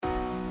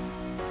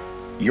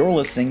You're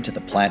listening to the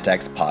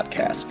PlantX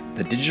podcast,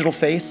 the digital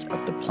face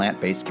of the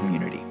plant-based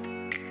community.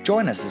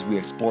 Join us as we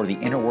explore the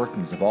inner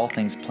workings of all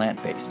things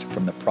plant-based,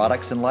 from the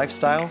products and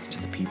lifestyles to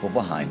the people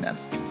behind them.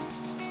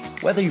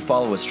 Whether you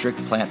follow a strict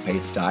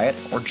plant-based diet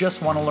or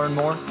just want to learn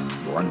more,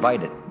 you're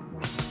invited.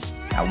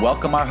 Now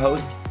welcome our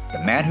host, the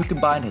man who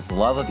combined his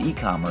love of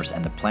e-commerce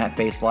and the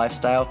plant-based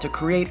lifestyle to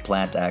create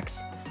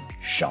PlantX,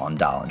 Sean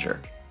Dollinger.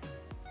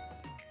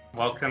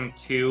 Welcome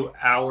to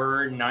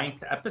our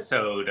 9th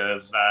episode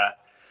of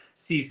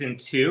Season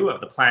 2 of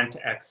the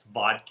PlantX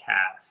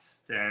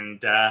vodcast.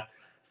 And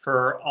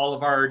for all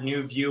of our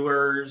new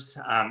viewers,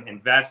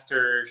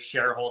 investors,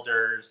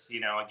 shareholders,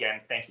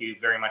 again, thank you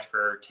very much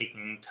for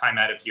taking time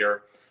out of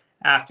your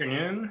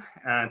afternoon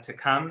to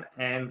come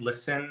and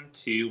listen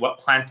to what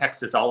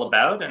PlantX is all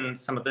about and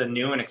some of the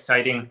new and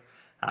exciting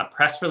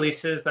press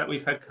releases that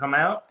we've had come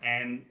out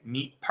and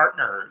meet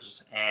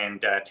partners.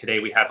 And today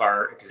we have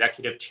our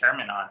executive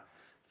chairman on,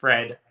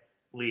 Fred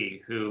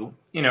Lee, who,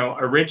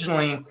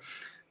 originally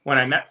when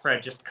I met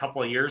Fred just a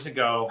couple of years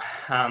ago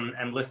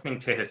and listening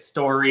to his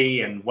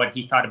story and what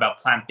he thought about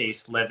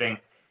plant-based living,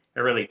 it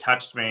really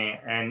touched me.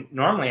 And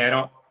normally I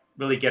don't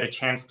really get a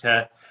chance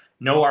to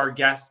know our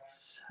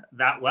guests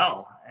that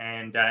well.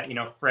 And,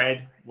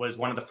 Fred was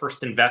one of the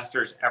first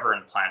investors ever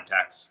in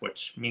PlantX,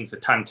 which means a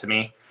ton to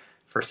me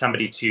for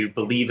somebody to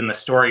believe in the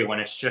story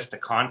when it's just a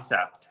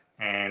concept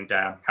and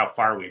how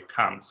far we've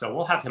come. So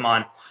we'll have him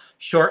on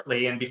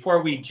shortly. And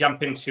before we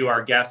jump into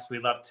our guest, we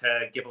love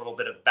to give a little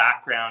bit of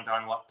background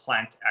on what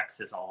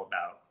PlantX is all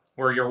about.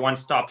 We're your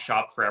one-stop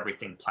shop for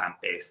everything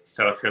plant-based.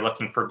 So if you're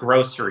looking for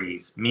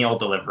groceries, meal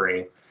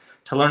delivery,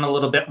 to learn a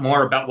little bit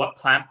more about what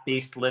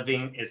plant-based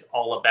living is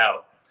all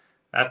about,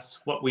 that's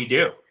what we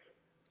do.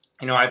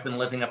 I've been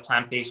living a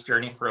plant-based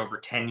journey for over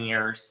 10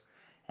 years.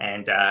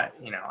 And,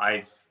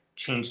 I've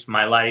changed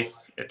my life.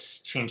 It's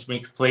changed me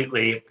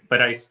completely.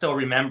 But I still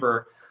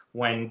remember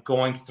when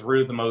going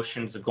through the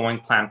motions of going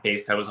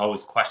plant-based, I was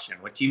always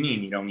questioned, what do you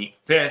mean you don't eat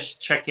fish,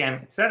 chicken,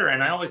 etc.?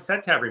 And I always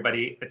said to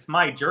everybody, it's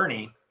my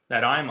journey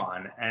that I'm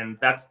on. And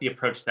that's the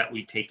approach that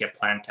we take at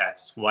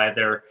PlantX.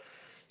 Whether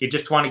you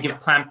just want to give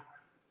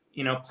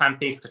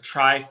plant-based a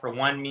try for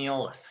one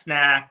meal, a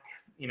snack,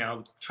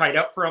 try it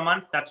out for a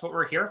month, that's what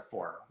we're here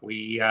for.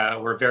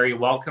 We're very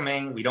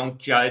welcoming, we don't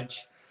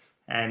judge.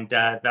 And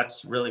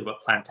that's really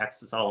what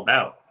PlantX is all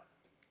about.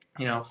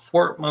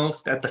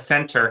 Foremost at the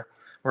center,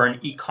 we're an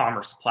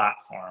e-commerce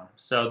platform.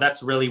 So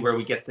that's really where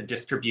we get the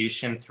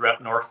distribution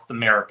throughout North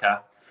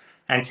America.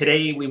 And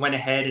today we went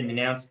ahead and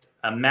announced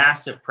a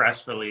massive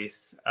press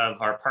release of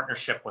our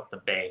partnership with the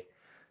Bay.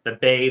 The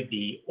Bay,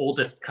 the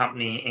oldest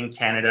company in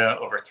Canada,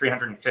 over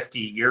 350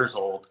 years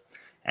old.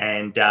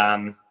 And,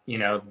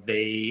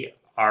 they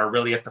are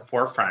really at the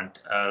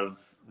forefront of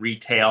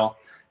retail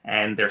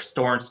and their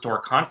store-in-store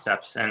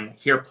concepts. And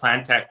here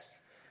PlantX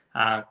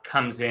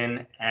comes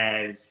in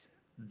as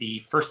the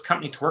first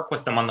company to work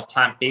with them on the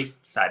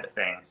plant-based side of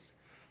things.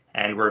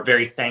 And we're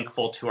very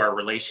thankful to our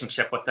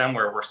relationship with them,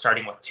 where we're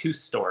starting with 2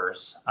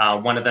 stores.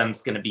 One of them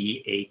is going to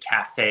be a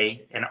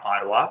cafe in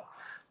Ottawa,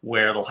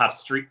 where it'll have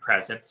street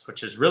presence,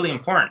 which is really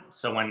important.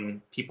 So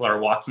when people are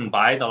walking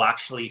by, they'll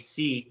actually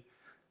see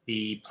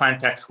the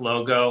PlantX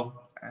logo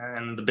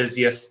and the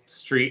busiest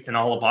street in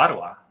all of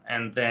Ottawa.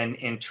 And then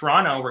in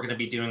Toronto, we're going to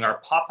be doing our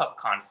pop-up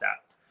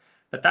concept.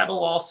 But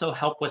that'll also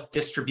help with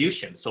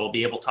distribution. So we'll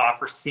be able to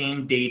offer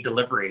same-day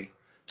delivery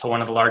to one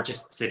of the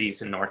largest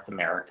cities in North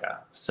America.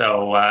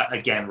 So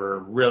again, we're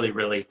really,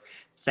 really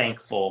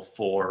thankful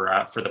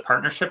for the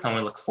partnership, and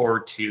we look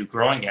forward to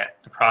growing it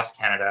across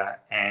Canada.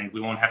 And we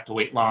won't have to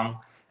wait long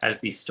as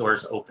these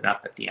stores open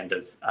up at the end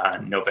of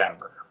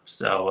November.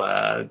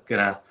 So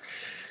gonna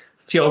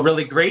feel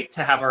really great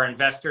to have our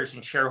investors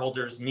and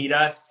shareholders meet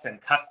us and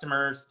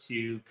customers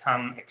to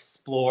come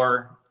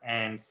explore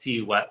and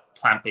see what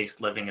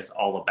plant-based living is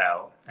all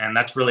about. And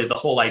that's really the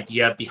whole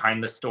idea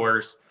behind the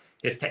stores,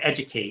 is to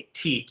educate,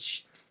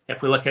 teach.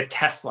 If we look at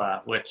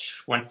Tesla,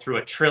 which went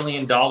through $1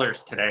 trillion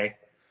today,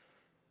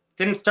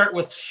 didn't start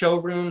with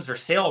showrooms or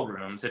sale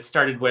rooms. It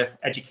started with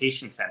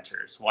education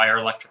centers. Why are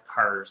electric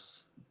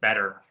cars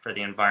better for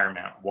the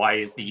environment? Why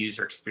is the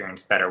user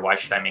experience better? Why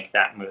should I make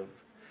that move?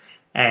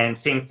 And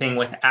same thing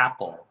with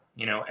Apple,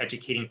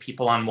 educating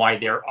people on why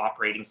their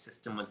operating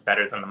system was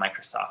better than the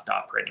Microsoft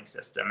operating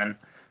system. And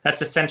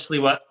that's essentially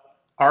what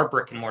our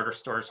brick and mortar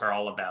stores are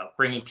all about,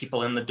 bringing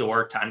people in the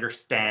door to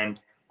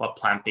understand what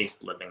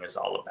plant-based living is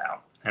all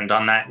about. And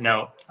on that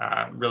note,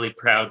 really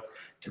proud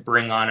to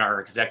bring on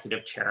our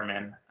executive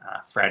chairman,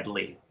 Fred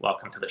Lee.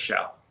 Welcome to the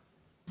show.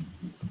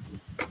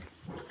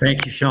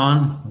 Thank you,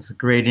 Sean. It was a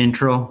great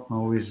intro.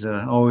 Always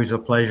a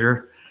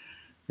pleasure.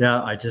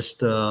 Yeah, I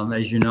just,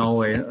 as you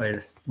know, I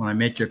when I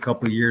met you a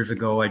couple of years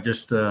ago, I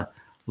just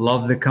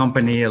loved the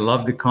company. I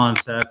loved the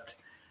concept.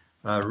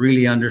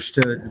 Really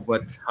understood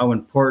how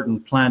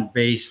important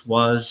plant-based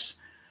was.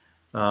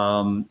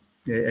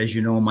 As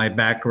you know, my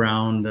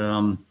background,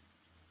 I'm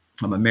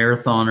a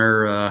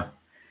marathoner.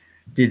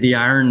 Did the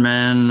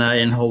Ironman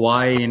in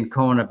Hawaii in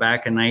Kona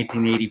back in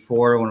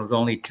 1984 when I was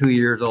only 2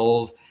 years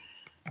old.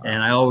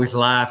 And I always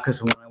laugh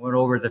because when I went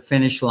over the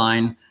finish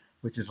line,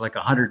 which is like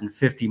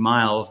 150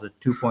 miles, the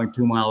 2.2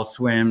 mile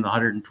swim, the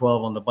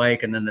 112 on the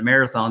bike, and then the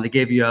marathon, they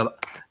gave you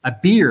a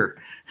beer.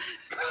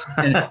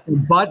 And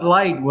Bud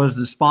Light was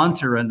the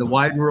sponsor and the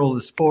Wide World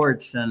of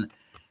Sports. And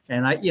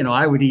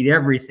I would eat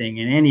everything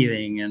and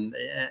anything. And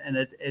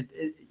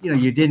it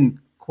you didn't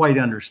quite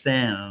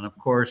understand. And of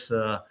course,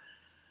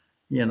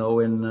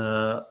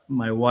 when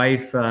my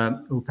wife,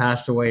 who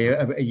passed away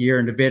a year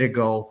and a bit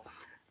ago,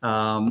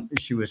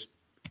 she was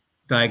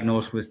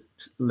diagnosed with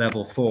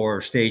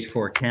stage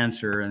 4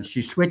 cancer, and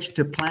she switched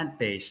to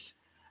plant-based.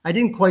 I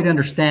didn't quite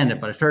understand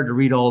it, but I started to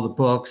read all the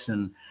books,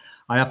 and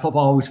I have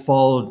always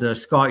followed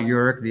Scott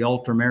Jurek, the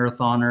ultra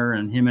marathoner,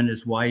 and him and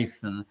his wife,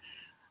 and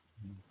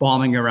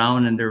bombing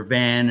around in their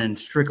van and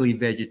strictly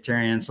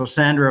vegetarian. So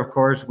Sandra, of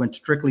course, went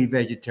strictly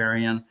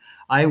vegetarian.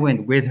 I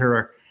went with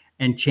her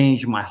and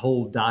changed my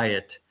whole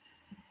diet,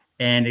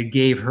 and it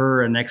gave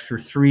her an extra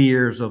 3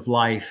 years of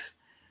life,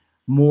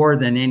 more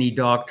than any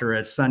doctor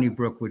at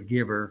Sunnybrook would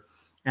give her.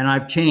 And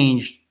I've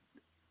changed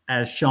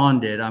as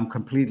Sean did. I'm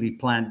completely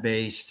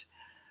plant-based.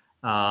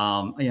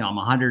 I'm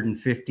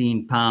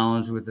 115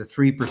 pounds with a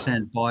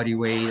 3% body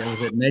weight. I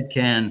was at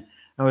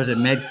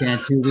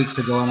MedCan 2 weeks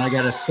ago, and I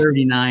got a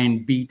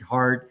 39 beat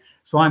heart.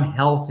 So I'm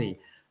healthy.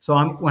 So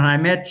when I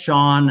met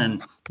Sean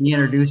and he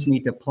introduced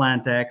me to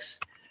PlantX,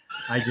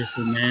 I just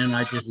said, man,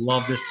 I just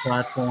love this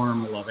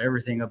platform. I love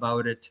everything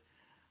about it.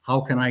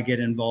 How can I get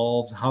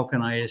involved? How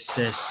can I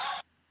assist?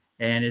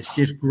 And it's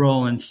just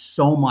growing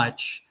so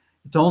much.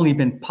 It's only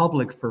been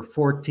public for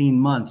 14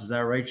 months. Is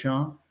that right,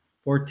 Sean?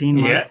 14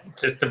 months? Yeah,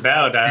 just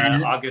about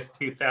August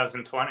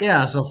 2020.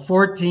 Yeah, so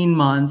 14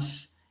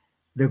 months.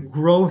 The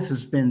growth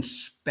has been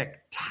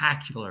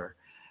spectacular.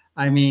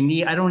 I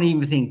mean, I don't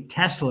even think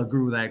Tesla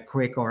grew that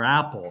quick, or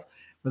Apple,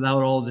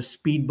 without all the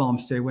speed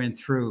bumps they went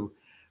through.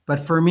 But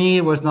for me,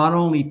 it was not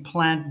only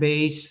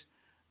plant-based,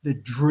 the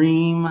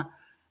dream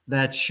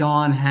that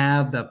Sean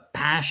had, the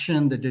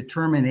passion, the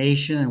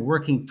determination, and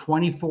working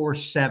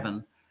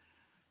 24/7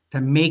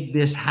 to make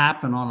this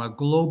happen on a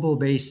global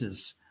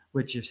basis,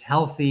 which is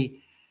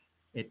healthy.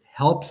 It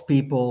helps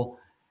people.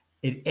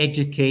 It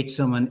educates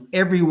them in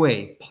every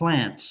way,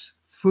 plants,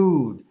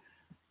 food,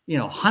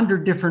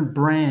 100 different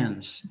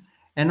brands.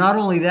 And not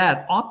only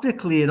that,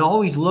 optically, it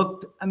always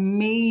looked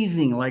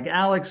amazing. Like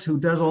Alex, who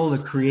does all the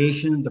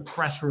creation, the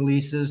press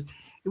releases,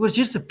 it was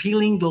just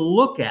appealing to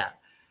look at.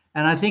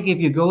 And I think if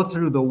you go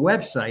through the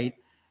website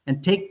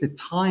and take the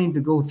time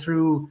to go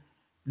through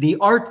the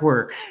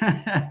artwork,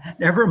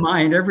 never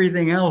mind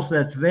everything else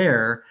that's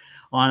there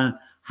on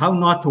how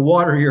not to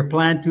water your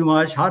plant too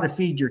much, how to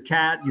feed your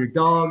cat, your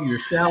dog,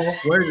 yourself,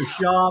 where to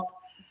shop.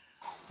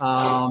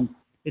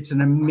 It's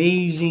an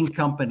amazing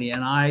company.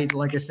 And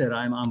like I said,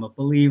 I'm a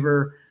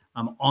believer.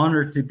 I'm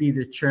honored to be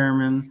the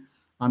chairman.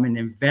 I'm an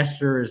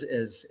investor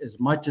as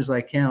much as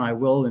I can. I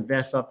will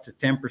invest up to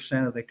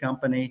 10% of the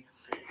company.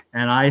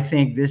 And I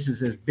think this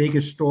is as big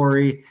a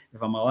story,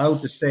 if I'm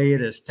allowed to say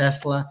it, as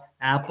Tesla,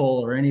 Apple,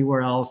 or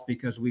anywhere else,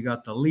 because we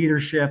got the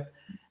leadership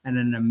and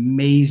an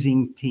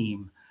amazing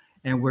team.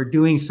 And we're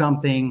doing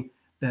something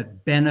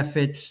that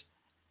benefits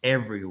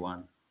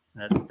everyone.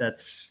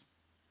 That's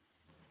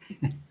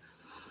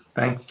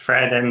Thanks,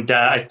 Fred. And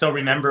I still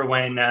remember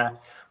when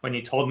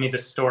you told me the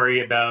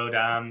story about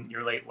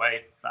your late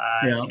wife,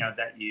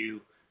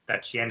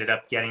 that she ended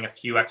up getting a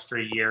few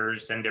extra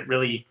years, and it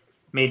really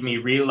made me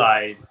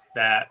realize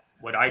that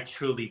what I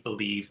truly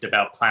believed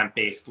about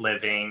plant-based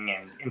living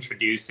and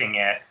introducing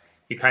it,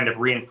 you kind of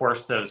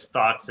reinforced those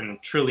thoughts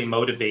and truly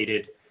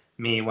motivated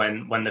me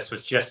when this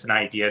was just an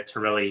idea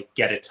to really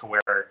get it to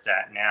where it's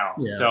at now.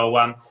 Yeah.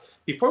 So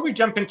before we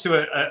jump into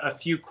a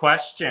few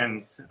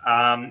questions,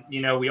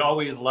 we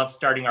always love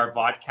starting our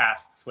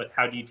vodcasts with,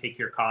 how do you take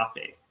your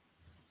coffee?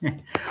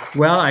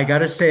 Well, I got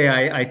to say,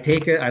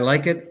 I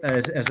like it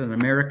as an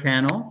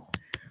Americano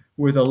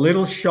with a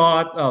little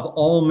shot of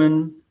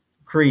almond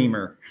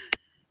creamer.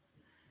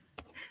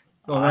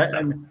 So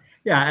awesome.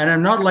 And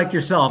I'm not like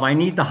yourself. I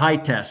need the high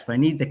test. I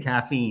need the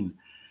caffeine.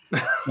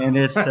 And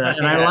it's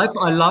and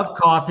I love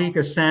coffee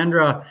because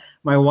Sandra,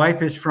 my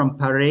wife, is from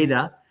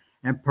Pareda,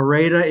 and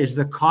Pareda is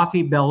the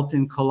coffee belt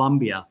in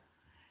Colombia,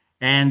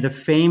 and the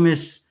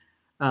famous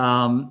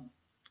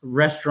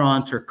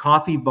restaurants or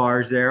coffee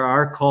bars there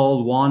are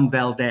called Juan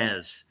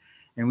Valdez.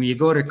 And when you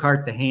go to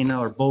Cartagena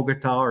or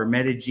Bogota or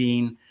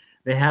Medellin,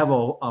 they have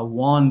a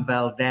Juan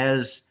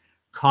Valdez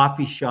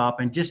coffee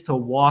shop, and just to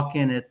walk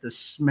in it, the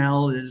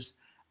smell is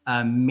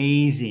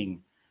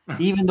amazing.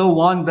 Even though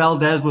Juan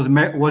Valdez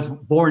was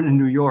born in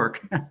New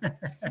York.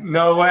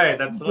 No way.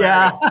 That's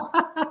hilarious.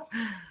 Yeah.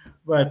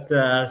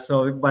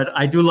 But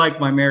I do like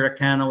my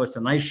Americano. It's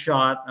a nice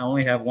shot. I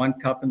only have 1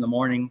 cup in the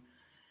morning,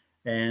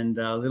 and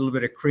a little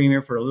bit of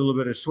creamer for a little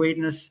bit of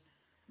sweetness.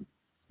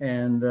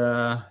 And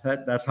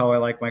that's how I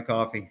like my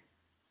coffee.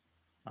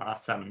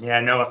 Awesome.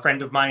 Yeah, no, a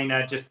friend of mine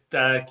just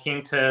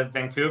came to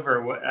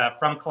Vancouver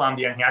from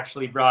Colombia, and he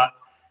actually brought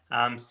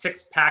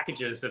 6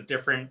 packages of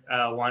different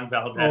Juan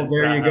Valdez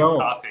there you go.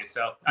 coffee.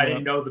 So I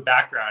didn't know the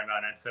background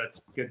on it, so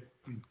it's good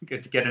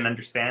to get an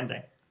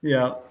understanding.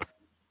 Yeah.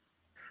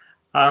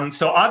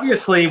 So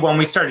obviously, when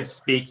we started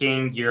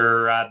speaking,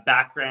 your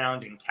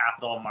background in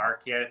capital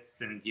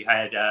markets, and you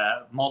had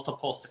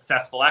multiple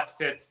successful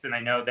exits, and I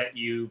know that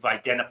you've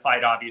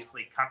identified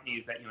obviously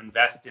companies that you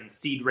invest in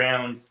seed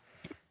rounds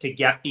to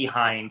get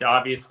behind.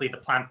 Obviously, the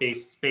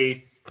plant-based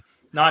space,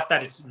 not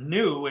that it's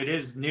new, it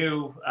is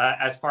new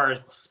as far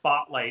as the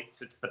spotlight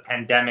since the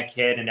pandemic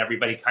hit and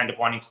everybody kind of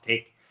wanting to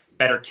take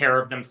better care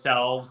of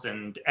themselves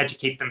and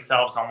educate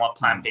themselves on what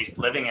plant-based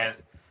living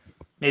is.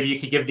 Maybe you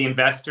could give the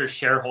investors,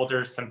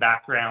 shareholders some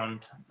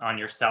background on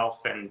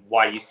yourself and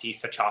why you see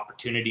such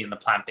opportunity in the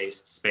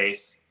plant-based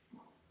space.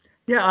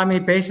 Yeah, I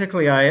mean,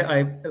 basically,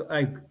 I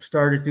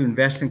started to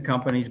invest in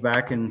companies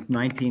back in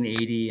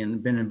 1980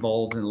 and been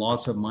involved in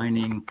lots of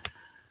mining,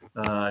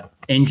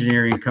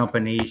 engineering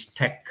companies,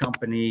 tech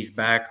companies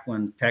back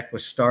when tech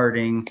was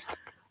starting.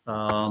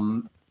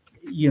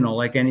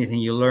 Like anything,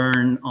 you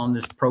learn on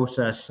this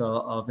process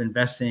of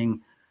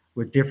investing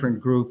with different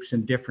groups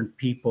and different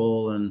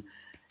people and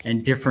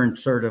different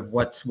sort of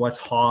what's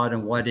hot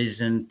and what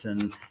isn't.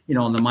 And,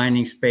 in the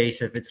mining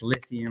space, if it's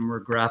lithium or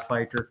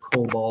graphite or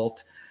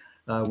cobalt,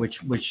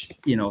 which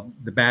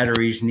the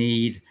batteries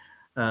need.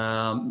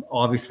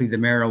 Obviously, the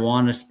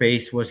marijuana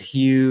space was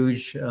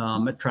huge,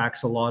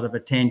 attracts a lot of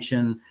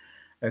attention,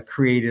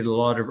 created a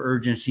lot of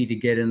urgency to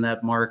get in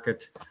that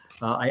market.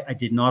 I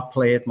did not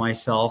play it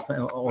myself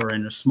or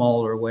in a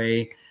smaller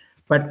way.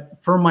 But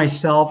for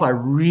myself, I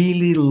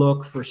really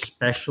look for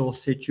special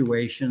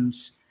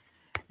situations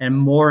and,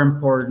 more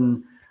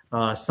important,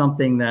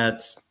 something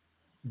that's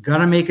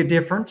going to make a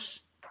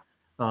difference.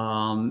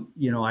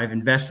 I've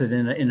invested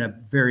in a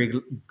very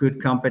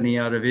good company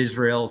out of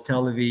Israel,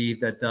 Tel Aviv,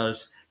 that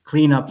does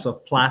cleanups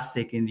of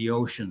plastic in the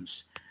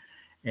oceans.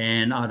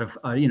 And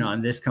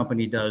and this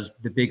company does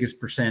the biggest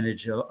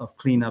percentage of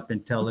cleanup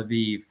in Tel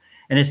Aviv.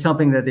 And it's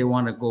something that they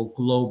want to go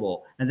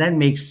global. And that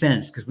makes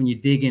sense because when you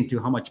dig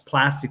into how much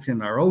plastic's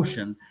in our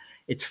ocean,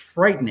 it's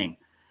frightening.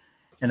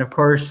 And of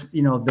course,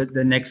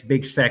 the next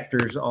big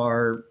sectors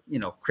are,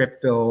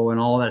 crypto and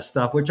all that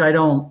stuff, which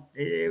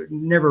it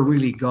never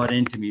really got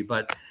into me.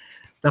 But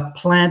the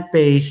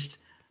plant-based,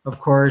 of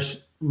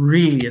course,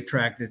 really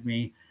attracted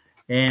me.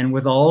 And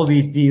with all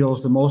these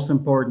deals, the most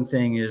important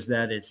thing is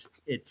that it's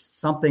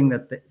something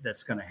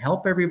that's going to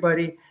help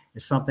everybody.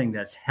 It's something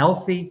that's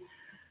healthy,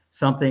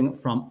 something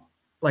from,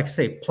 like I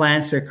say,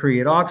 plants that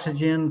create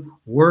oxygen,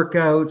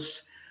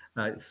 workouts,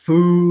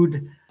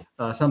 food,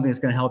 something that's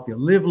going to help you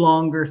live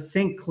longer,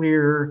 think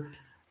clearer,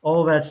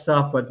 all that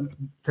stuff. But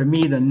to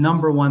me, the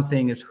number one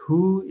thing is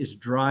who is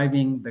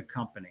driving the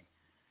company.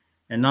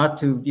 And not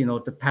to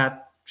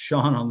pat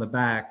Sean on the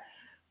back,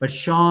 but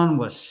Sean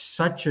was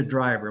such a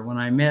driver. When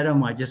I met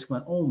him, I just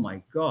went, oh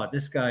my God,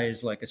 this guy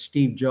is like a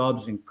Steve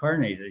Jobs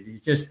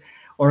incarnated.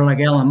 Or like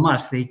Elon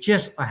Musk. They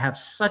just have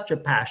such a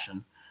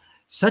passion,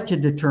 such a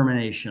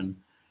determination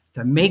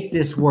to make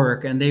this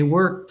work. And they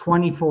work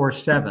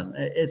 24/7.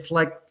 It's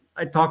like,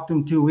 I talked to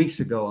him 2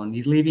 weeks ago, and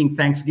he's leaving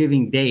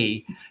Thanksgiving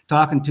Day,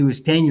 talking to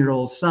his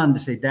 10-year-old son to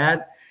say,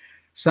 Dad,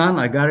 son,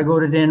 I got to go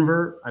to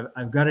Denver.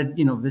 I've got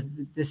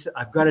to,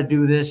 I've got to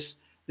do this.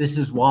 This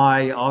is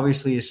why.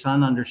 Obviously, his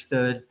son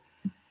understood.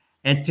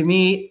 And to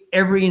me,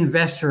 every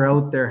investor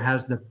out there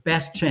has the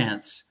best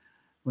chance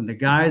when the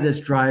guy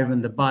that's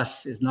driving the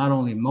bus is not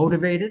only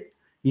motivated,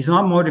 he's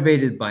not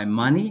motivated by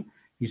money.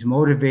 He's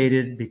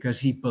motivated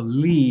because he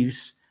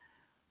believes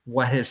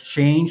what has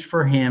changed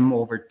for him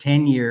over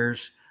 10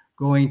 years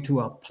going to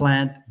a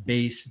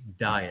plant-based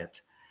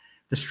diet.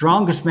 The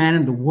strongest man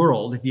in the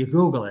world, if you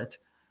Google it,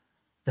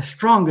 the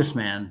strongest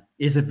man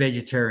is a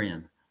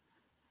vegetarian.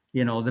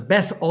 The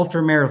best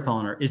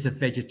ultramarathoner is a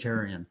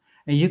vegetarian.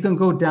 And you can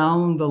go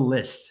down the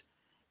list.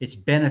 It's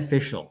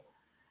beneficial.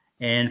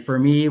 And for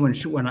me,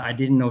 when I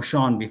didn't know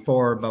Sean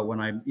before, but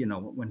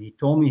when he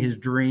told me his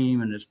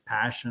dream and his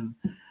passion,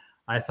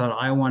 I thought,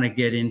 I want to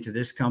get into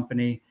this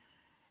company.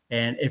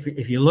 And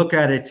if you look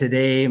at it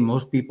today,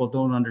 most people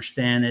don't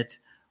understand it,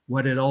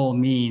 what it all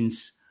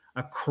means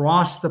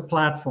across the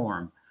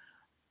platform,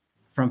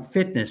 from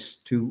fitness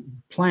to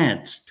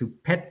plants to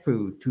pet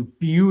food to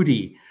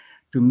beauty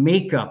to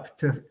makeup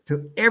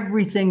to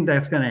everything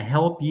that's going to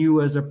help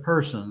you as a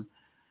person.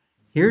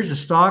 Here's a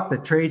stock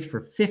that trades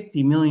for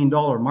 $50 million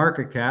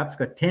market cap. It's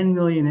got 10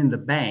 million in the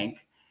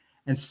bank,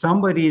 and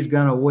somebody is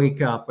going to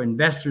wake up,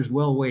 investors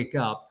will wake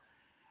up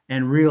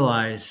and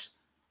realize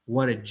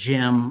what a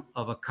gem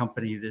of a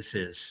company this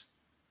is.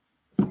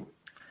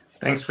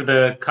 Thanks for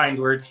the kind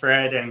words,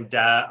 Fred. And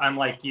I'm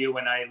like you,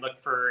 when I look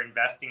for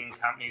investing in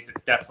companies,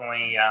 it's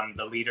definitely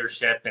the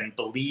leadership and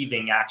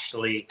believing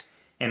actually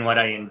in what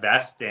I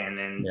invest in.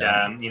 And,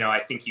 I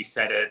think you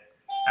said it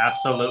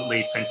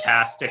absolutely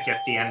fantastic at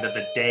the end of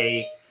the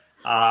day,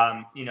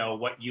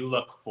 what you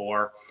look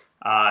for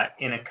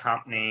in a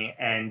company.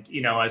 And,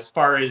 as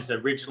far as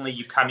originally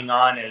you coming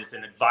on as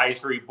an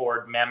advisory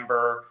board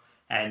member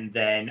and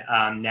then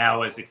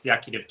now as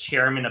executive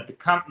chairman of the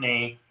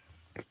company,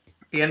 at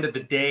the end of the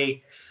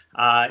day,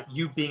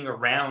 you being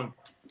around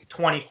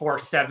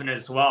 24/7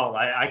 as well.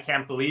 I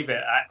can't believe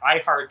it.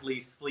 I hardly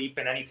sleep,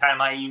 and anytime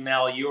I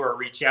email you or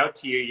reach out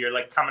to you, you're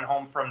like coming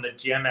home from the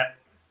gym at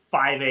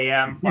 5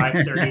 a.m.,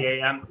 5:30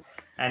 a.m.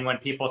 And when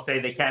people say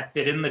they can't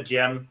fit in the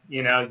gym,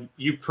 you know,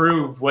 you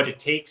prove what it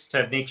takes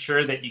to make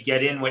sure that you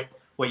get in what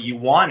you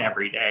want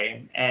every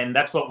day. And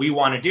that's what we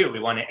want to do. We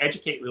want to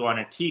educate, we want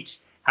to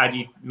teach. How do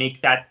you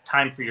make that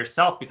time for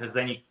yourself? Because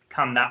then you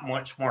become that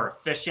much more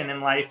efficient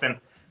in life. And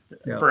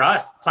for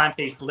us,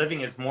 plant-based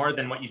living is more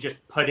than what you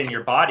just put in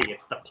your body.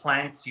 It's the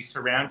plants you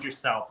surround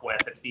yourself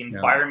with. It's the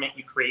environment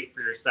you create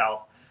for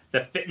yourself.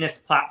 The fitness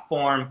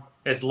platform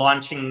is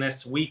launching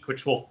this week,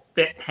 which will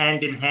fit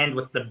hand in hand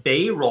with the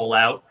Bay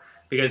rollout,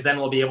 because then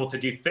we'll be able to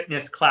do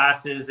fitness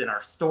classes in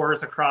our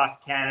stores across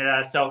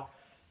Canada. So,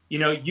 you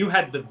know, you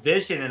had the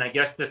vision, and I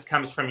guess this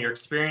comes from your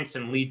experience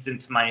and leads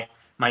into my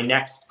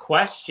next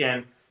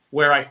question,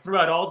 where I threw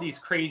out all these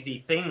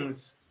crazy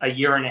things a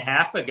year and a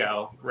half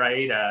ago,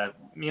 right?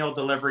 Meal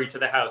delivery to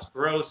the house,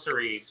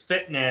 groceries,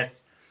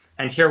 fitness.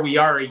 And here we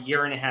are a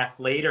year and a half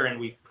later, and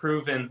we've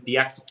proven the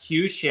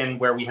execution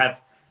where we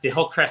have the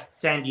Hillcrest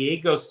San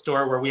Diego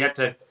store where we had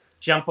to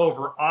jump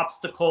over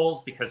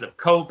obstacles because of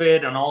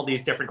COVID and all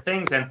these different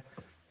things. And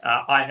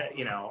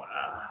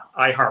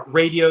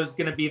iHeartRadio is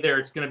going to be there.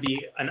 It's going to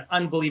be an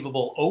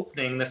unbelievable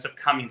opening this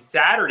upcoming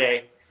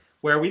Saturday,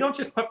 where we don't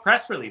just put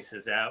press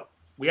releases out,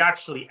 we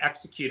actually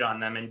execute on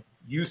them. And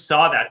you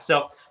saw that.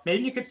 So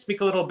maybe you could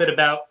speak a little bit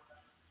about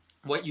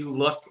what you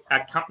look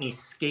at companies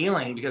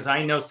scaling, because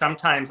I know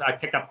sometimes I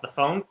pick up the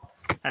phone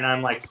and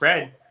I'm like,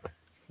 Fred,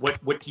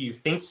 what do you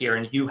think here?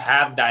 And you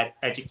have that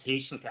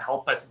education to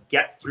help us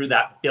get through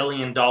that $1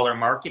 billion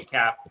market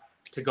cap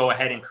to go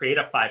ahead and create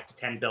a $5 to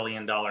 $10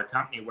 billion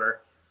company,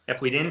 where if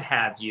we didn't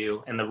have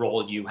you in the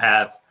role you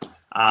have,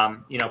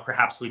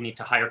 perhaps we need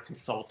to hire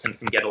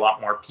consultants and get a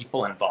lot more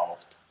people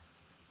involved.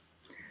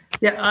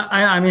 Yeah,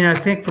 I mean, I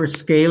think for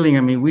scaling,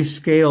 I mean, we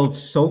scaled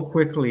so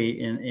quickly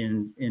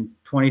in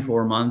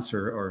 24 months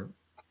or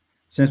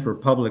since we're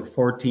public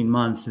 14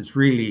 months, it's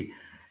really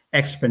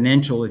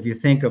exponential if you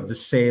think of the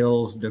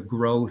sales, the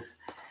growth.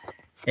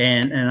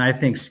 And I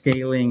think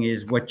scaling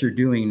is what you're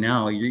doing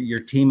now. You're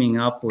teaming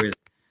up with,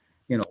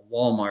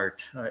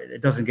 Walmart.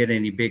 It doesn't get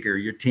any bigger.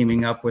 You're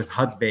teaming up with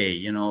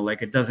Hudbay,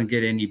 it doesn't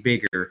get any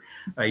bigger.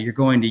 You're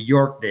going to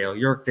Yorkdale.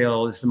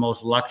 Yorkdale is the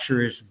most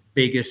luxurious,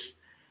 biggest,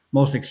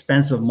 most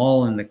expensive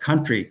mall in the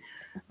country.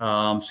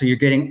 So you're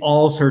getting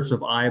all sorts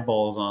of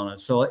eyeballs on it.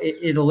 So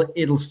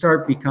it'll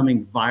start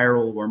becoming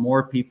viral, where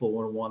more people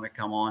will want to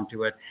come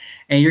onto it.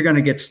 And you're going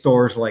to get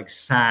stores like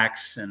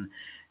Saks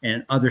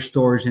and other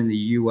stores in the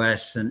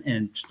US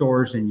and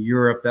stores in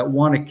Europe that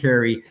want to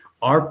carry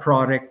our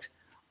product,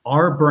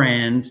 our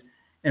brand,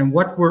 and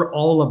what we're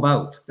all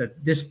about.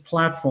 That this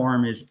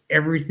platform is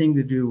everything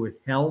to do with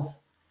health.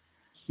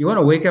 You want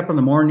to wake up in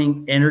the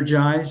morning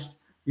energized.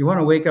 You want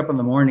to wake up in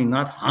the morning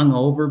not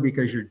hungover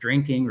because you're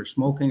drinking or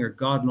smoking or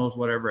God knows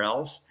whatever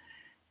else.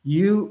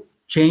 You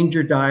change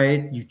your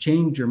diet, you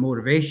change your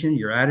motivation,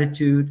 your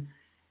attitude,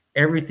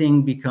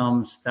 everything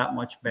becomes that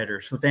much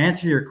better. So to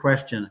answer your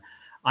question,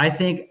 I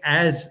think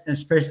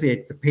especially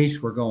at the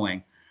pace we're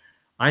going,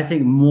 I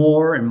think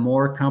more and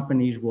more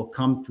companies will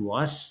come to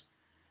us,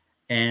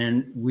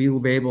 and we will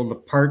be able to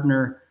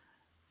partner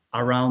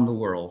around the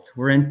world.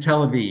 We're in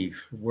Tel Aviv,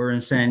 we're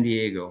in San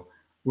Diego.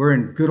 We're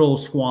in good old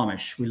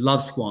Squamish. We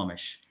love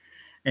Squamish.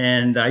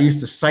 And I used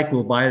to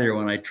cycle by there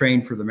when I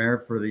trained for the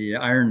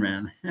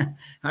Ironman.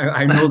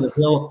 I know the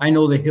hill. I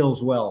know the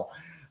hills well.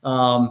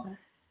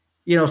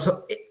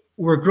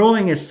 We're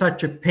growing at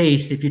such a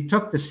pace. If you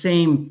took the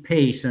same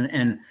pace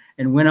and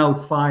went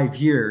out 5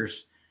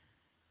 years,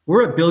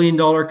 we're a $1 billion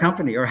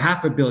company, or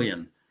 $500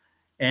 million.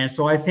 And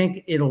so I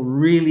think it'll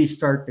really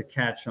start to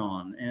catch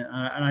on.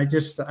 And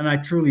I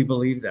truly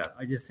believe that.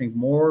 I just think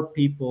more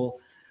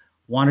people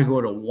want to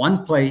go to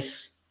one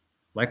place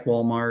like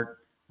Walmart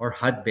or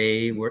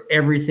Hudbay, where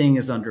everything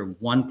is under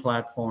one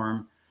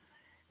platform.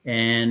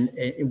 And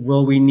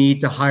will we need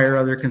to hire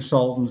other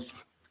consultants?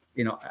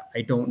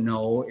 I don't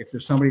know. If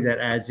there's somebody that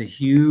adds a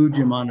huge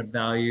amount of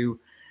value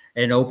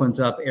and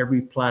opens up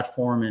every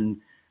platform and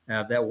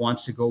that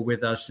wants to go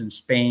with us in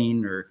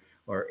Spain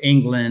or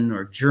England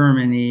or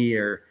Germany,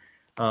 or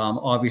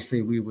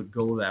obviously we would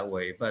go that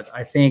way. But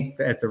I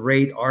think at the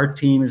rate our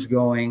team is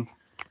going,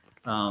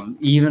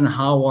 even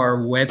how our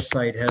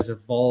website has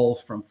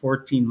evolved from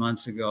 14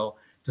 months ago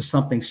to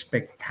something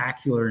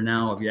spectacular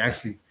now, if you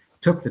actually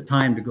took the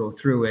time to go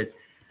through it,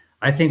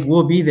 I think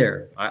we'll be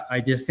there.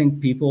 I just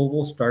think people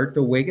will start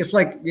to wake. It's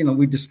like,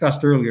 we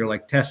discussed earlier,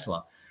 like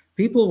Tesla.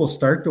 People will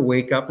start to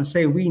wake up and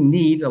say, we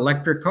need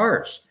electric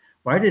cars.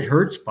 Why did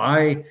Hertz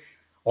buy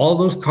all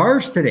those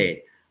cars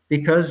today?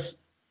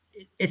 Because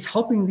it's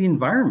helping the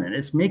environment.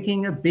 It's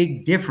making a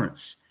big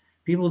difference.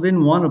 People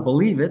didn't want to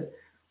believe it,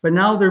 but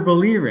now they're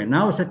believing.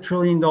 Now it's $1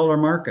 trillion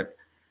market.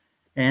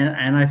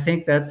 And I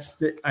think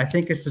I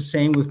think it's the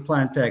same with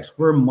PlantX.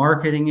 We're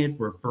marketing it,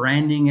 we're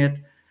branding it.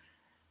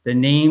 The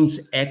name's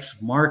X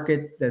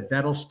market,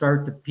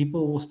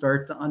 people will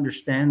start to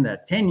understand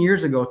that. 10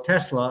 years ago,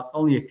 Tesla,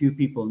 only a few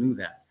people knew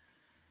that.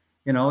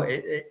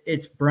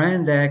 It's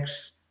brand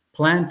X,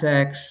 plant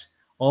X,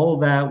 all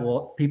that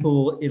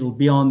it'll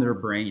be on their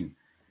brain.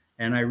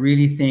 And I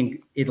really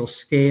think it'll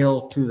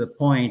scale to the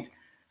point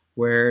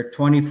where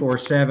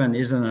 24/7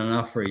 isn't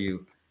enough for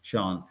you,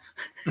 Sean.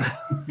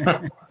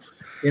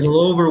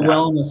 It'll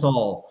overwhelm us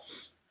all.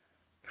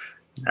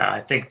 I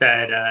think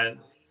that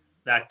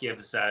that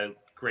gives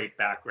great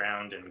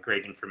background and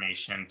great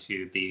information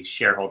to the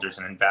shareholders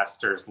and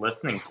investors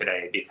listening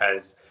today,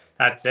 because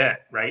that's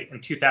it, right?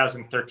 In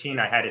 2013,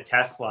 I had a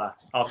Tesla.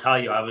 I'll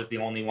tell you, I was the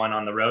only one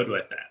on the road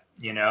with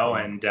it,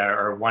 and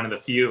or one of the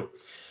few.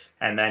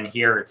 And then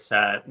here it's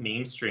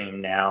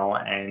mainstream now.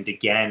 And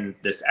again,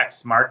 this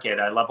X market,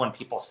 I love when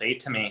people say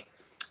to me,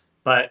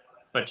 but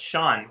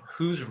Sean,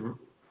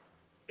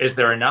 is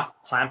there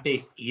enough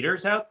plant-based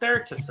eaters out there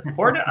to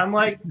support it? I'm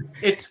like,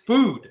 it's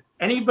food.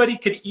 Anybody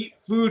could eat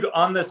food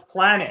on this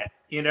planet,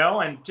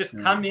 and just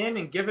come in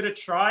and give it a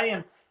try.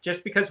 And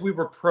just because we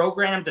were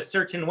programmed a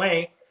certain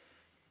way,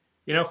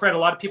 Fred, a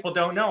lot of people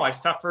don't know, I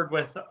suffered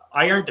with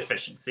iron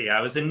deficiency.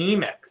 I was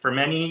anemic for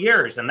many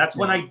years. And that's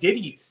when I did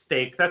eat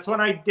steak. That's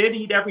when I did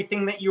eat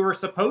everything that you were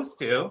supposed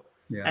to.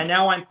 Yeah. And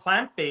now I'm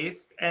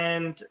plant-based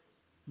and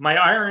my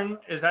iron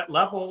is at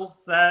levels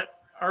that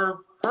are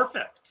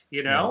perfect,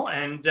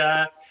 and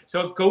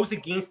so it goes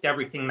against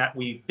everything that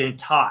we've been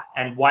taught.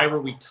 And why were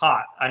we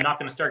taught? I'm not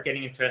going to start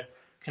getting into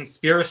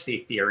conspiracy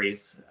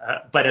theories,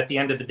 but at the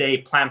end of the day,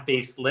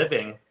 plant-based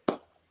living,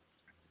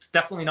 it's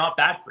definitely not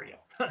bad for you,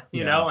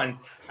 and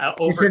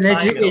over time.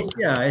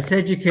 It's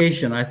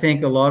education. I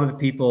think a lot of the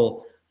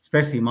people,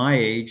 especially my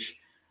age,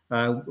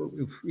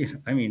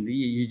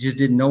 you just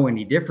didn't know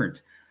any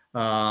different.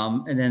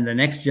 And then the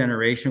next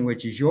generation,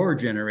 which is your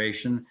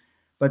generation,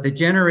 but the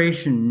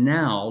generation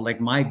now, like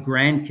my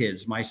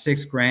grandkids, my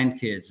 6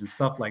 grandkids and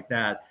stuff like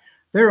that,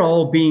 they're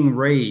all being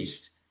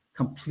raised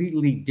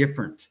completely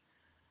different.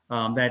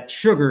 That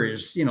sugar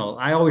is,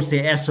 I always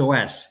say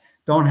SOS,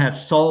 don't have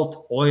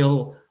salt,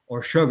 oil,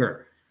 or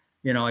sugar.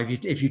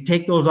 If you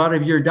take those out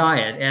of your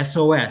diet,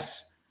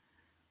 SOS.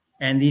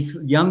 And these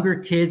younger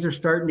kids are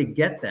starting to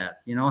get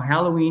that.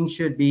 Halloween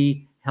should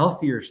be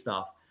healthier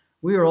stuff.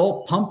 We are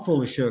all pumped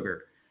full of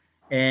sugar.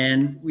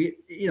 And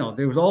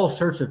there was all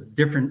sorts of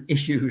different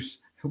issues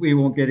we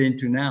won't get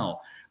into now.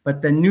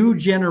 But the new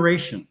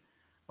generation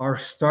are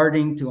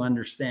starting to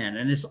understand.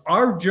 And it's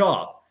our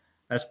job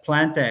as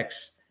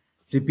PlantX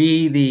to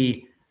be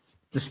the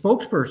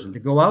spokesperson, to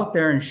go out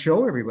there and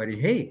show everybody,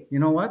 hey, you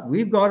know what?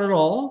 We've got it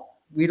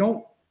all.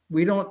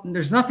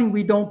 There's nothing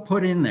we don't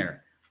put in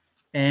there.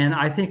 And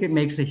I think it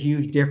makes a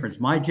huge difference.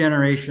 My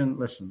generation,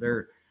 listen,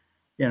 they're,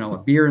 a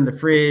beer in the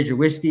fridge, a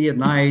whiskey at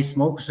night,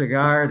 smoke a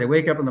cigar. They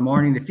wake up in the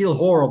morning, they feel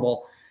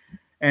horrible.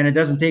 And it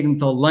doesn't take them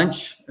until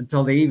lunch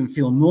until they even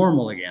feel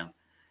normal again.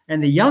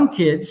 And the young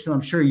kids, and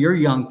I'm sure your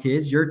young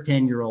kids, your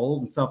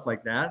 10-year-old and stuff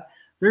like that,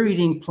 they're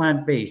eating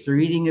plant-based. They're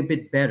eating a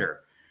bit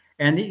better.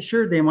 And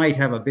sure, they might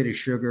have a bit of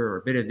sugar or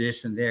a bit of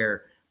this and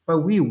there,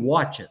 but we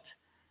watch it.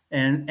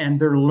 And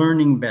they're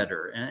learning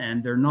better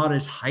and they're not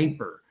as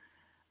hyper.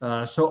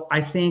 So I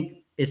think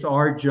it's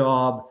our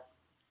job.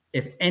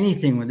 If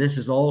anything, when this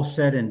is all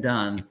said and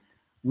done,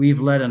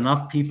 we've let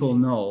enough people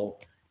know.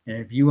 And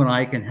if you and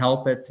I can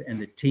help it, and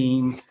the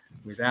team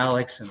with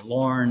Alex and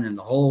Lauren and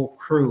the whole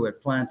crew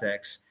at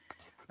PlantX,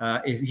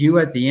 if you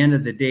at the end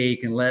of the day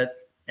can let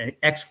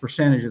X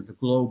percentage of the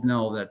globe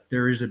know that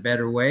there is a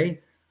better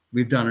way,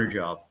 we've done our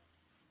job.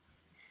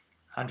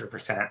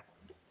 100%.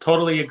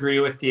 Totally agree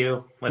with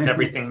you with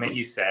everything that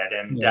you said.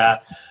 And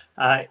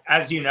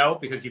as you know,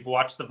 because you've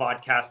watched the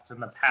podcasts in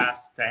the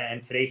past,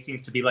 and today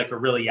seems to be like a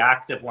really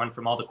active one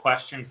from all the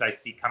questions I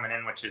see coming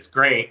in, which is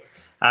great.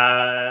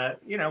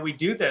 We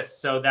do this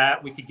so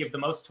that we could give the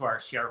most to our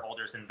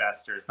shareholders,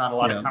 investors. Not a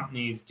lot of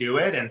companies do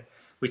it. And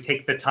we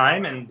take the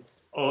time and,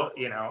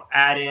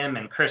 Adam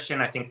and Christian,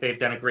 I think they've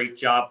done a great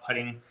job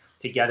putting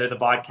together the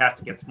podcast.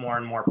 It gets more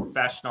and more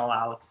professional.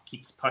 Alex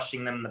keeps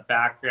pushing them in the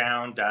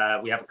background.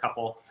 We have a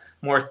couple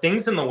more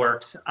things in the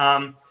works.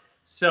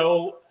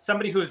 So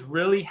somebody who is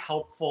really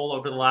helpful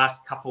over the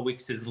last couple of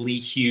weeks is Lee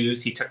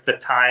Hughes. He took the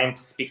time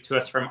to speak to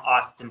us from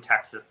Austin,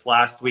 Texas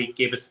last week,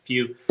 gave us a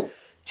few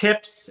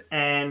tips.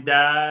 And,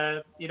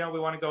 we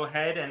want to go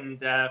ahead and,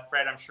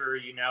 Fred, I'm sure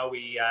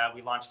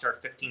we launched our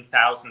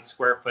 15,000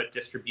 square foot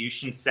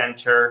distribution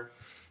center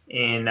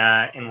in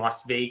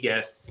Las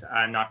Vegas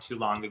not too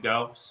long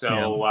ago.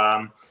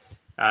 So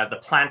the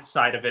plant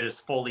side of it is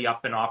fully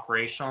up and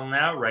operational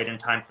now, right in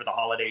time for the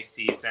holiday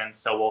season.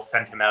 So we'll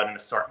send him out an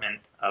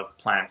assortment of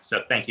plants.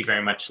 So thank you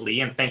very much,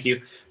 Lee, and thank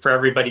you for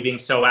everybody being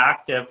so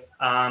active.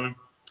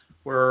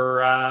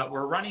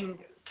 We're running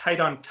tight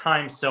on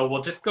time, so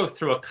we'll just go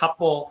through a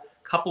couple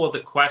of the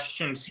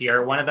questions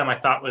here. One of them I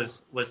thought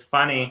was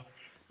funny.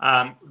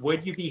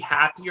 Would you be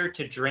happier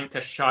to drink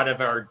a shot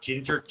of our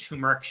ginger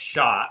turmeric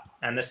shot?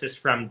 And this is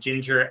from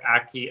Ginger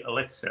Aki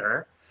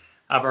Elixir,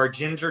 of our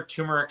ginger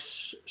turmeric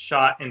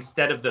shot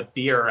instead of the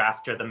beer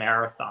after the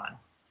marathon.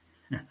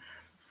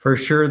 For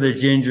sure, the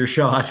ginger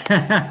shot.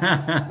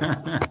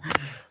 I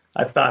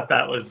thought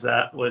that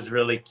was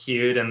really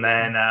cute. And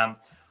then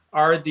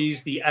are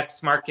these the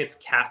X Markets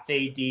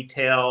cafe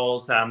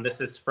details?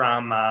 This is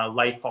from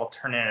Life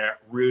Alternative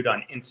Route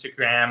on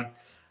Instagram,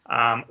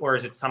 or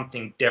is it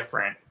something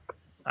different?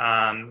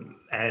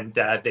 And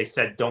they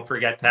said, don't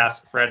forget to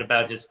ask Fred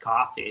about his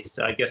coffee.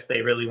 So I guess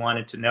they really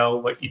wanted to know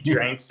what you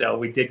drank. So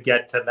we did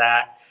get to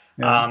that.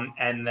 Yeah.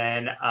 And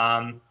then,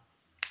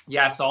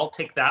 so I'll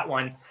take that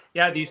one.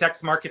 Yeah, these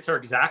X Markets are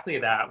exactly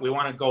that. We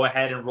want to go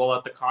ahead and roll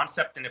out the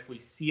concept. And if we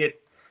see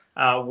it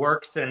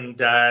works, and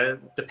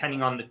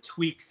depending on the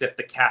tweaks, if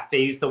the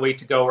cafe is the way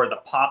to go or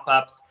the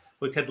pop-ups,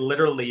 we could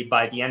literally,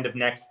 by the end of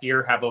next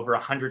year, have over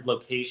 100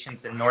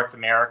 locations in North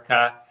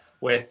America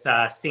with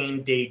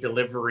same-day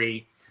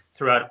delivery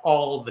throughout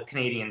all of the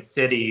Canadian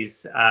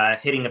cities,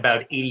 hitting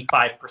about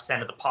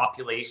 85% of the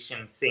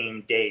population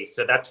same day.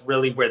 So that's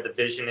really where the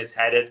vision is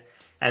headed.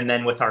 And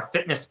then with our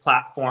fitness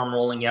platform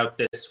rolling out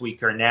this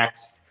week or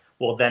next,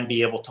 we'll then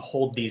be able to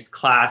hold these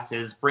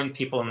classes, bring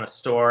people in the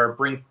store,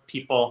 bring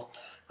people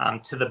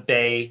to the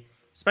bay,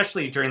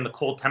 especially during the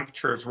cold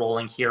temperatures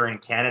rolling here in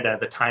Canada.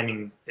 The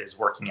timing is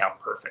working out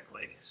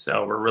perfectly.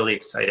 So we're really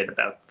excited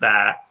about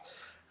that.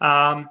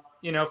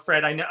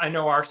 Fred, I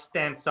know our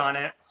stance on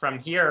it from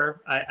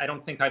here. I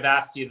don't think I've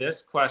asked you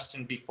this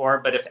question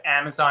before, but if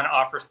Amazon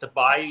offers to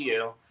buy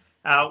you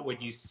out,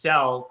 would you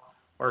sell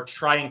or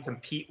try and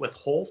compete with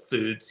Whole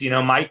Foods?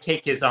 My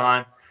take is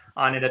on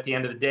it at the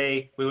end of the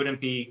day. We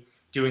wouldn't be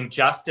doing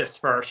justice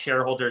for our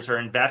shareholders or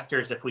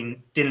investors if we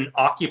didn't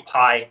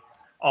occupy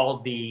all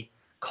the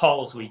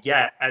calls we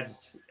get.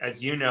 As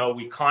you know,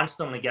 we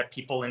constantly get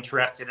people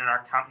interested in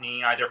our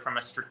company, either from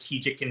a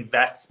strategic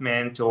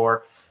investment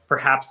or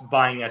perhaps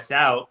buying us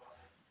out.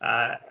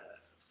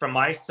 From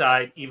my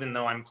side, even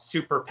though I'm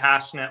super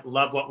passionate,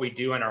 love what we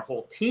do and our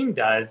whole team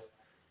does,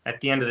 at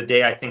the end of the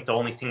day, I think the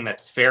only thing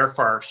that's fair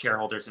for our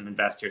shareholders and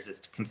investors is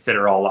to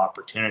consider all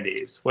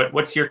opportunities.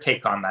 What's your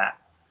take on that?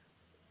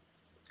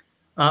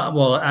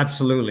 Well,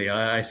 absolutely.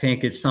 I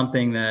think it's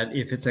something that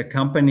if it's a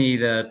company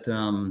that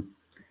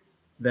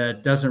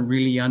doesn't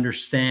really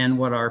understand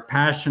what our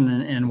passion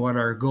and what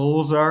our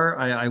goals are,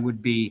 I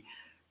would be,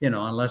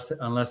 unless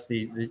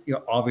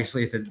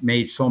obviously if it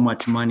made so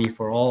much money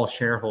for all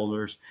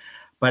shareholders,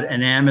 but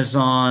an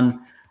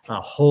Amazon,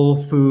 Whole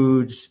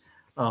Foods,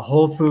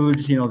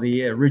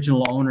 the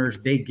original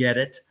owners, they get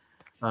it.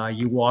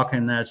 You walk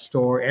in that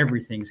store,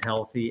 everything's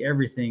healthy.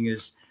 Everything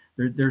is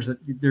there's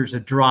a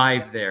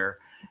drive there,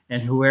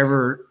 and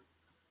whoever,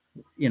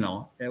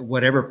 at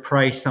whatever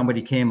price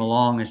somebody came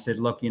along and said,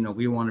 look,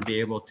 we want to be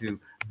able to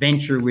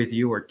venture with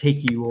you or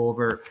take you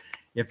over.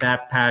 If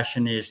that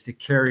passion is to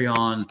carry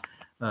on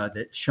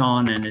that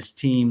Sean and his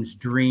team's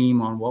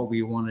dream on what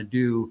we want to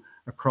do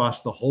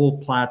across the whole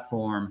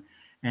platform,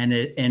 and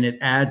it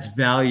adds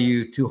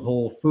value to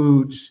Whole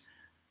Foods,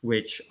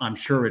 which I'm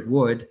sure it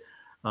would,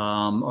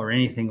 or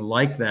anything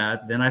like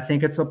that, then I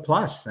think it's a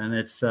plus. And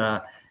it's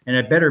and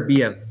it better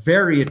be a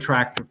very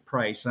attractive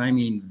price. I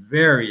mean,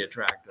 very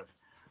attractive.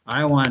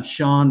 I want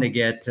Sean to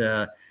get,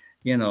 I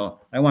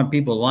want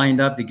people lined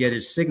up to get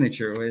his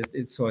signature.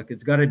 So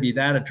it's got to be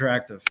that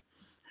attractive.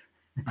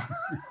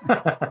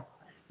 That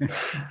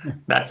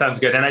sounds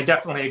good. And I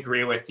definitely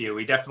agree with you.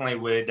 We definitely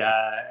would.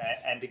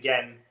 And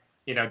again,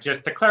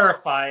 just to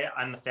clarify,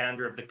 I'm the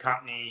founder of the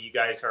company. You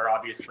guys are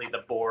obviously the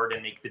board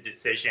and make the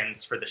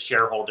decisions for the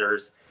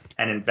shareholders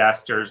and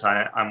investors.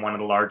 I'm one of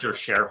the larger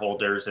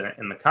shareholders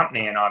in the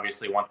company and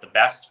obviously want the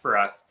best for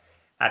us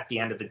at the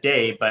end of the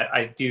day. But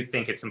I do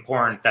think it's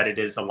important that it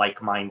is a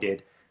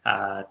like-minded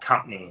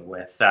company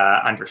with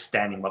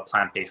understanding what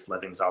plant-based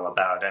living is all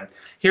about. And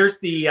here's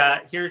the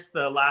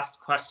last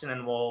question,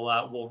 and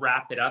we'll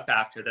wrap it up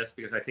after this,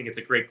 because I think it's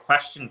a great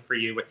question for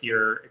you with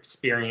your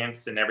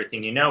experience and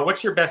everything you know.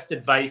 What's your best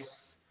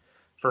advice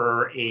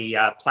for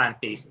a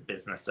plant-based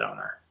business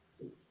owner?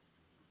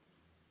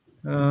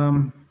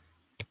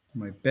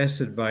 My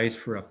best advice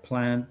for a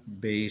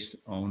plant-based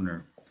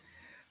owner.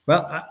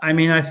 Well,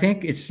 I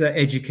think it's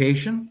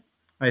education.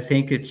 I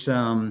think it's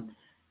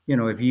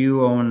if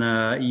you own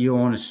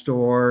a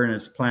store and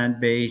it's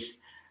plant-based,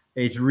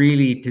 it's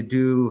really to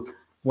do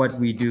what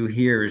we do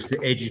here is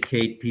to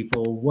educate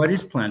people. What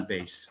is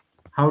plant-based?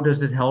 How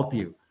does it help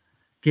you?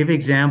 Give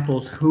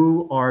examples.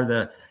 Who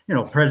are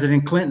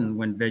President Clinton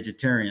went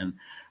vegetarian.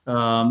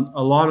 A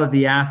lot of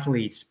the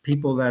athletes,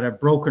 people that have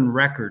broken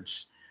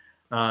records,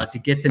 to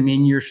get them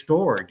in your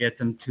store, get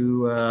them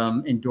to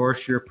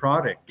endorse your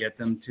product, get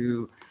them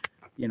to,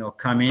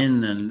 come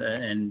in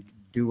and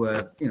do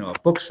a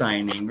book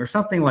signing or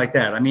something like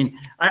that. I mean,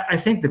 I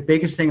think the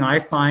biggest thing I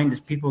find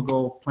is people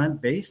go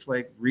plant-based,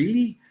 like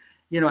really,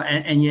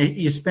 and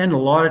you spend a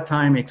lot of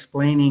time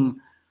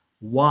explaining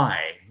why,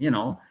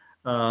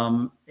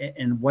 and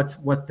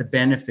what the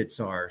benefits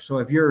are. So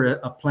if you're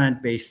a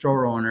plant-based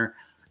store owner,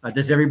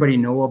 does everybody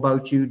know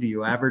about you? Do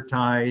you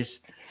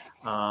advertise?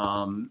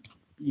 In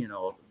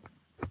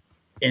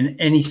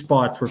any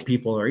spots where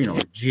people are,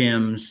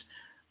 gyms,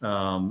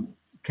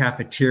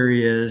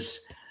 cafeterias,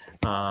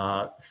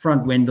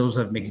 front windows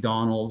of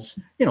McDonald's,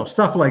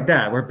 stuff like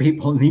that, where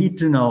people need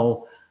to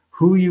know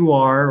who you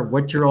are,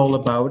 what you're all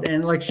about.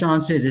 And like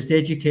Sean says, it's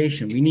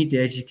education. We need to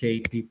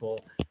educate people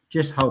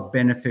just how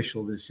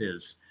beneficial this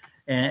is.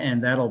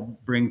 And that'll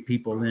bring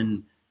people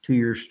in to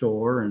your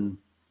store and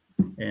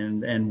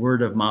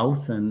word of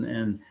mouth.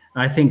 And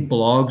I think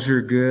blogs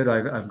are good.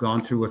 I've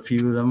gone through a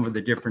few of them with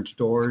the different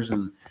stores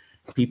and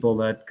people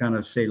that kind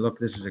of say, look,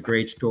 this is a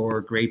great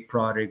store, great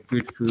product,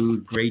 good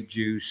food, great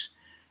juice.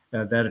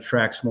 That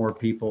attracts more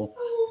people.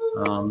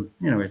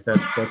 Anyways,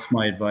 that's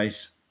my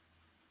advice.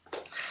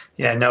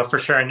 Yeah, no, for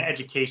sure. And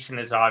education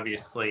is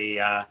obviously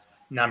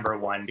number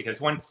one,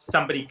 because once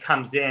somebody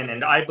comes in,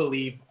 and I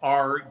believe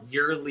our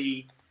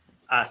yearly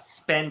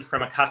spend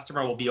from a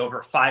customer will be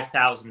over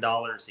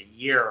 $5,000 a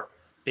year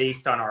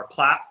based on our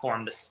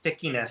platform, the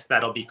stickiness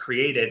that'll be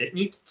created. It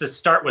needs to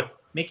start with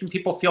making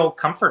people feel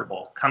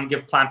comfortable. Come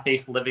give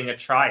plant-based living a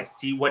try.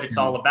 See what it's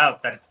all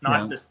about, that it's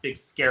not this big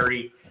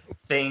scary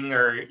thing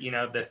or,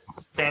 this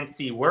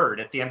fancy word.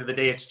 At the end of the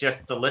day, it's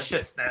just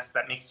deliciousness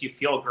that makes you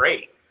feel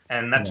great.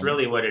 And that's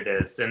really what it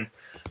is. And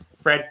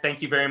Fred,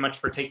 thank you very much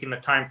for taking the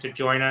time to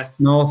join us.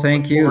 No,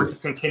 thank you. To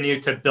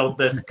continue to build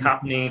this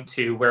company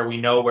to where we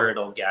know where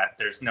it'll get.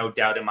 There's no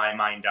doubt in my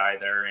mind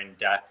either. And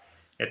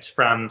it's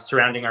from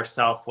surrounding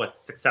ourselves with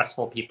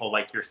successful people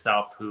like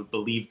yourself who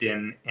believed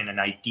in an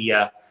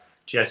idea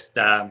just,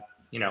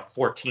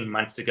 14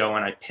 months ago.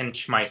 And I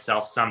pinch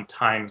myself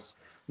sometimes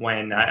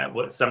when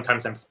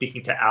sometimes I'm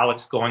speaking to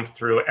Alex going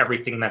through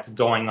everything that's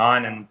going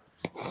on. And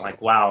I'm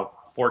like, wow,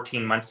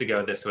 14 months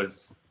ago, this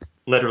was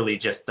literally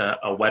just a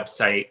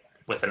website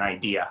with an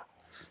idea,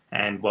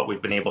 and what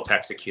we've been able to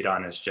execute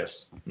on is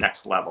just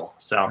next level.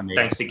 So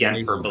thanks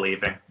again for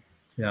believing.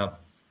 Yeah,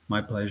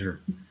 my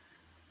pleasure.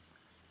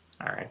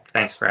 All right.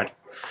 Thanks, Fred.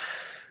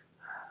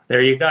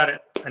 There you got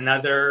it.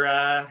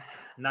 Another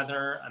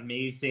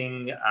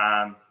amazing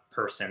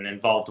person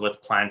involved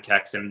with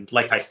PlantX. And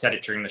like I said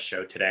it during the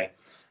show today,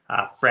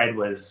 Fred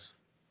was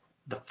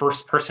the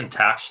first person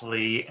to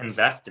actually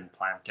invest in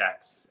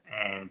PlantX.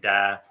 And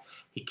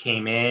he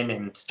came in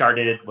and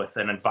started with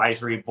an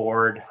advisory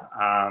board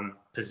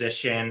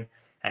position,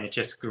 and it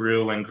just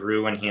grew and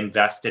grew, and he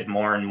invested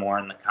more and more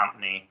in the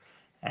company.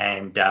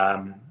 And,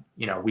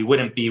 we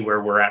wouldn't be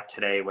where we're at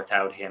today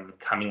without him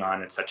coming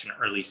on at such an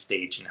early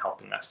stage and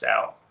helping us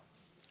out.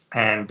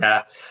 And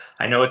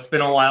I know it's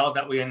been a while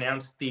that we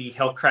announced the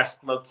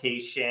Hillcrest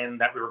location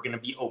that we were going to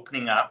be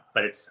opening up,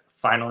 but it's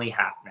finally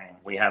happening.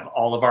 We have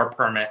all of our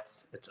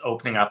permits. It's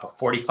opening up a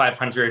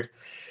 4,500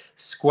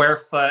 square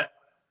foot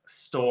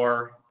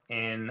store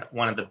in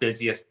one of the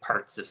busiest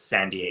parts of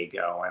San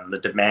Diego. And the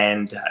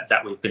demand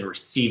that we've been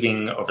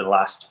receiving over the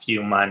last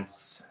few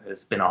months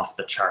has been off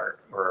the chart.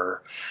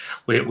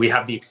 We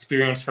have the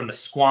experience from the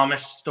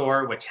Squamish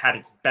store, which had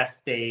its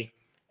best day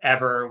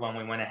ever when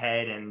we went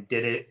ahead and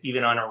did it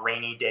even on a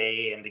rainy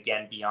day. And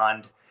again,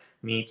 Beyond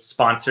Meat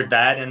sponsored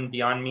that, and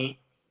Beyond Meat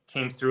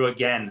came through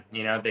again.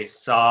 They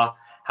saw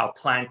how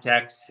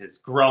PlantX is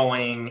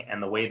growing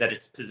and the way that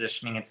it's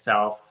positioning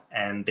itself,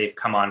 and they've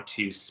come on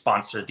to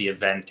sponsor the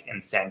event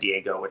in San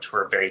Diego, which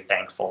we're very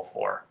thankful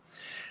for.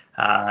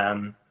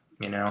 The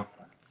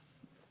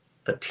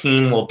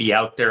team will be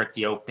out there at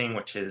the opening,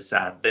 which is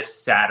this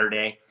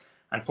Saturday.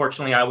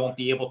 Unfortunately, I won't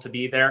be able to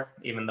be there,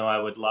 even though I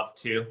would love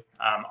to.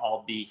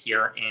 I'll be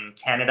here in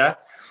Canada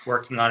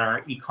working on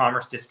our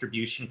e-commerce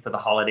distribution for the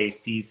holiday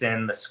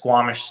season. The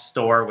Squamish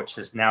store, which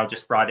has now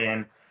just brought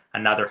in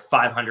another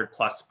 500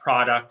 plus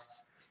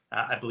products.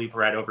 I believe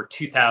we're at over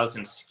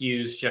 2,000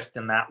 SKUs just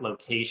in that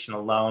location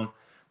alone.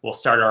 We'll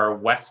start our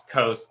West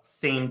Coast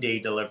same-day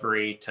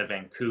delivery to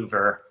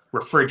Vancouver,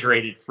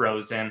 refrigerated,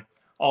 frozen,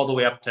 all the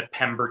way up to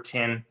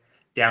Pemberton,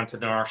 down to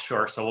the North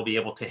Shore. So we'll be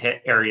able to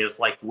hit areas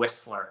like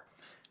Whistler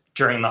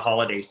during the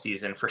holiday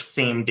season for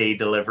same-day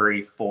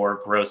delivery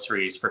for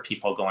groceries for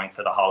people going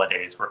for the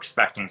holidays. We're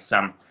expecting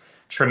some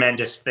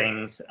tremendous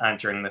things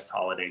during this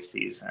holiday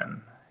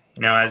season.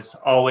 As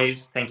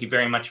always, thank you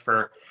very much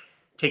for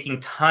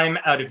taking time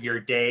out of your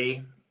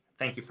day.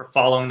 Thank you for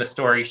following the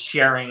story,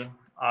 sharing.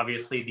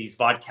 Obviously, these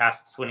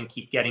vodcasts wouldn't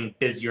keep getting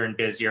busier and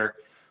busier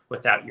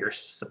without your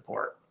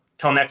support.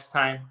 Till next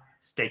time,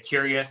 stay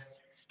curious,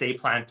 stay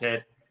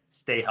planted,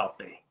 stay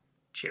healthy.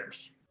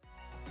 Cheers.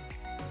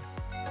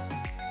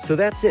 So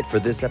that's it for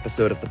this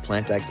episode of the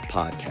PlantX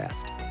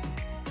podcast.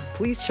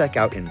 Please check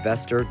out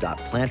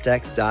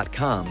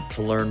investor.plantx.com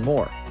to learn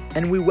more,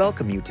 and we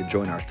welcome you to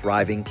join our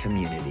thriving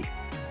community.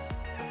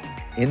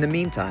 In the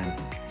meantime,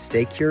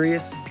 stay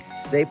curious,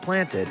 stay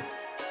planted,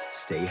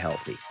 stay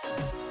healthy.